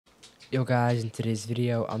Yo guys, in today's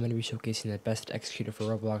video, I'm going to be showcasing the best executor for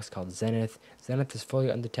Roblox called Zenith. Zenith is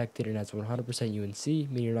fully undetected and has 100% UNC,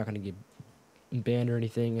 meaning you're not going to get banned or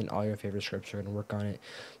anything, and all your favorite scripts are going to work on it.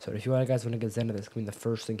 So if you guys want to get Zenith, that's going to be the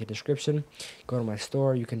first link in the description. Go to my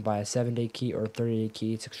store, you can buy a 7-day key or a 30-day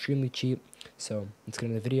key. It's extremely cheap. So let's get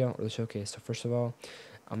into the video or the showcase. So first of all,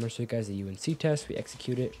 I'm going to show you guys the UNC test. We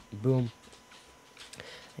execute it, boom.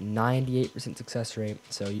 98% success rate.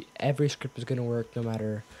 So every script is going to work no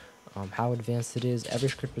matter how advanced it is. Every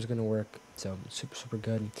script is going to work, so super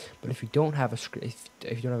good. But if you don't have a script,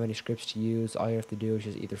 if you don't have any scripts to use, all you have to do is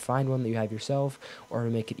just either find one that you have yourself, or to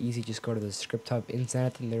make it easy, just go to the script hub in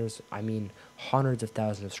Zenith, and there's, hundreds of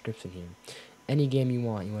thousands of scripts in here. Any game you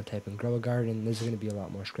want to type in Grow a Garden, there's going to be a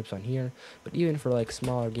lot more scripts on here. But even for like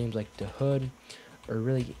smaller games like The Hood, or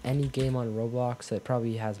really any game on Roblox that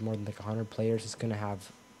probably has more than like 100 players, it's going to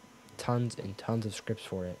have tons and tons of scripts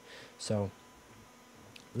for it. So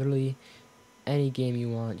literally any game you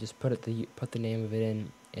want, just put the name of it in,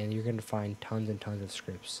 and you're gonna find tons and tons of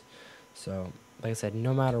scripts. So like I said,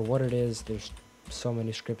 no matter what it is, there's so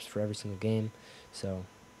many scripts for every single game. So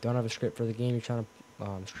don't have a script for the game you're trying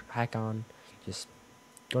to hack on, just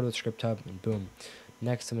go to the script hub and boom.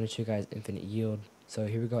 Next, I'm gonna show you guys infinite yield. So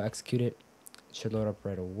here we go, execute it. It should load up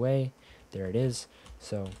right away. There it is.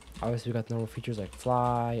 So obviously we got the normal features like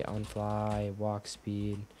fly, on fly, walk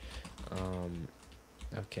speed.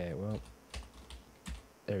 Okay, well,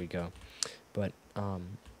 there we go. But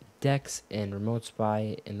Dex and remote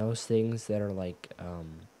spy and those things that are like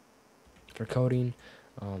for coding,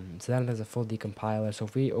 so that has a full decompiler. So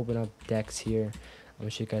if we open up Dex here, I'm gonna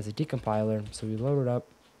show you guys a decompiler. So we load it up,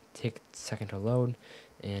 take a second to load,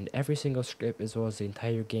 and every single script as well as the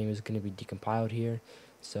entire game is going to be decompiled here.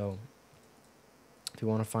 So if you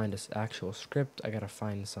want to find this actual script, I gotta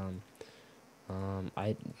find some.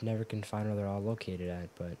 I never can find where they're all located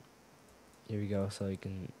at, but here we go. So you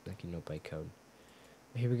can note by code.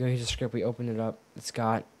 Here we go. Here's a script. We opened it up. It's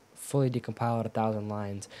got fully decompiled 1,000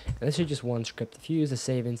 lines. And this is just one script. If you use the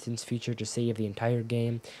save instance feature to save the entire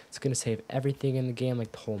game, it's gonna save everything in the game,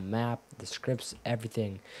 like the whole map, the scripts,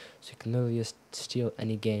 everything. So you can literally just steal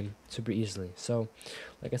any game super easily. So,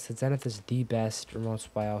 like I said, Zenith is the best. Remote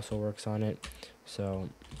spy also works on it. So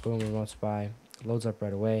boom, remote spy. Loads up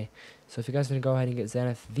right away. So if you guys want to go ahead and get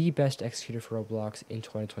Zenith, the best executor for Roblox in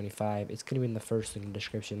 2025, it's going to be in the first link in the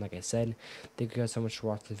description, like I said. Thank you guys so much for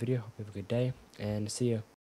watching this video. Hope you have a good day, and see you.